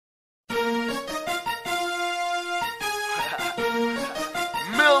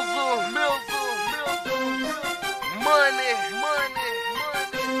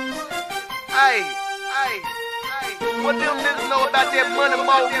What them niggas know about that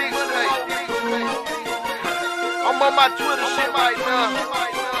MoneyMode mixtape? I'm on my Twitter shit right now.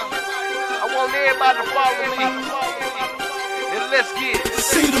 I want everybody to follow me. And let's get it.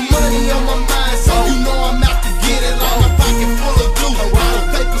 See the money on my mind, so you know I'm out to get it. Like my pocket full of glue, all the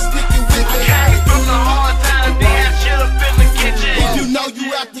paper sticking with me. I came from the hard time, then had shit up in the kitchen. If you know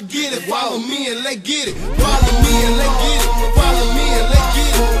you out to get it, follow me and let's get it. Follow me and let's get it. Follow me and let's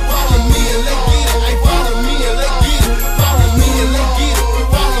get it. Follow me and let's get it. Hey, follow me and let's get it. Follow me and let's get it.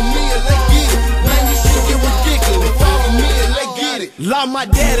 Follow me and let's get it. Man, this shit get ridiculous. Follow me and let's get it. Like my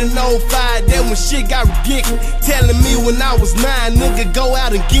dad in 05, that when shit got ridiculous. Telling me when I was 9, nigga, go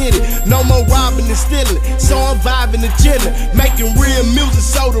out and get it. No more robbing and stealing, so I'm vibing and chilling. Making real music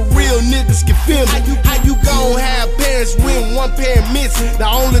so the real niggas can feel me. How you gon' have parents when one parent missing? The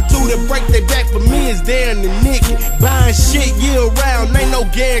only two that break their back for me is Darren and Nicky. Buying shit year round, ain't no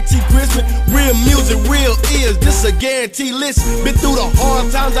guarantee Christmas. Real music, real is, this a guarantee listen. Been through the hard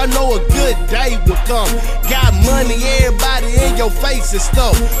times, I know a good day will come. Got money, everybody in your face and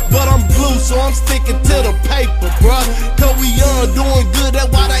stuff. But I'm blue, so I'm sticking to the paper, bruh. Cause we young, doing good, that's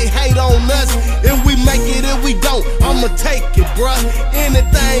why they hate on us. If we make it, if we don't, I'ma take it, bruh.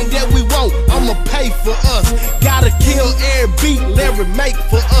 Anything that we want, I'ma pay for us. Gotta kill every beat, Larry make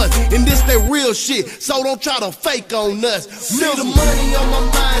for us. And this that real shit, so don't try to fake on us. See the money on my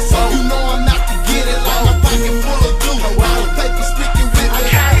mind, so you know I'm out to get it. Like my pocket full of glue, all the paper sticking with me.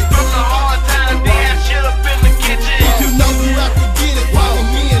 I came from the hard time, then had shit up in the kitchen. If you know you out to get it, follow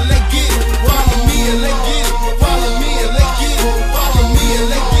me and let's get it. Follow me and let's get it. Follow me and let's get it. Follow me and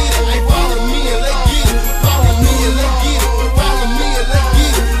let's get it. Hey, follow me and let's get it. Follow me and let's get it. Follow me and let's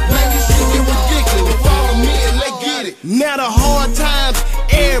get it. Man, this shit get ridiculous. Follow me and let's get it. Now the hard times,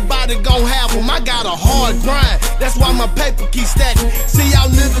 everybody gon' have them. I got a hard grind, that's why my paper keep stacking. See y'all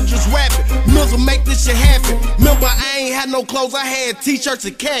niggas just rapping, Mizzle make this shit happen. Remember I ain't had no clothes, I had t-shirts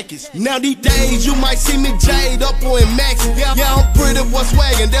and khakis. Now these days you might see me jade up or in maxi. Yeah, I'm pretty boy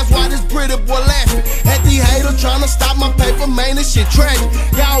swaggin', that's why this pretty boy laughing. At these haters tryna stop my paper, man, this shit tragic.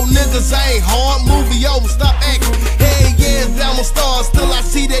 Y'all niggas ain't hard, movie over, stop acting. Hey, yeah, down my stars, still I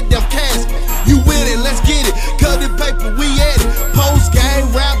see that damn casket. You with it, let's get it, cut it paper, we at it. Post game,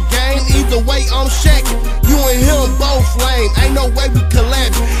 rap game, either way I'm shacking. You and him both lame, ain't no way we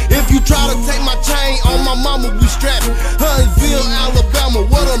collabing. If you try to take my chain, on my mama we strapping. Huntsville, Alabama,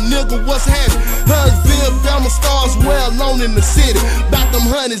 what up nigga, what's happening? Huntsville, Bama stars well known in the city. About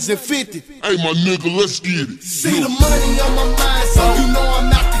them 100s and 50. Hey my nigga, let's get it. See the money on my mind, so you know I'm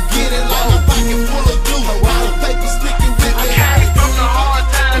out to get it. Like my pocket full of glue, all the paper sticking with me. I came from the hard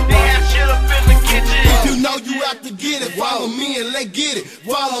time, then had shit up in the kitchen. If you know you out to get it, follow me and let's get it.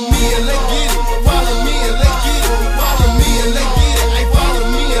 Follow me and let's get it. Follow me and let's get it. Follow me and let's get it. Hey, follow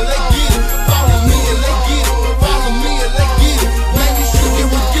me and let's get it. Follow me and let's get it. Follow me and let's get it. Man, this shit get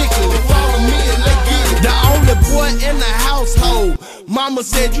ridiculous. Follow me and let's get it. The only boy in the household. Mama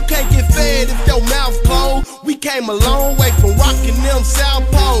said you can't get fed if your mouth closed. We came a long way from rocking them South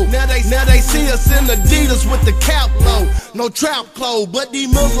Pole. Now they see us in Adidas with the cap low. No trap clothes, but these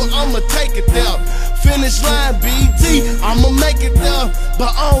Mizzle, I'ma take it there. Finish line, BT, I'ma make it there.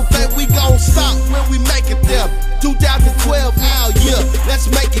 But I don't think we gon' stop when we make it there. 2012 out, yeah, let's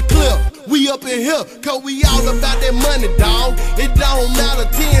make it clear. We up in here, cause we all about that money, dawg. It don't matter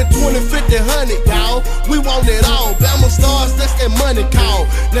 10, 20, 50, 100, dawg. We want it all, Bama stars, that's that money call.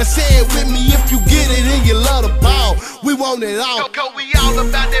 Now say it with me if you get it and you love the ball. We want it all, Cause we all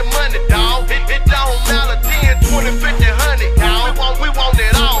about that money, dawg. It don't matter 10, 20, 50, 100, dawg. We want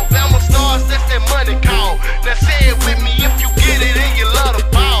it all.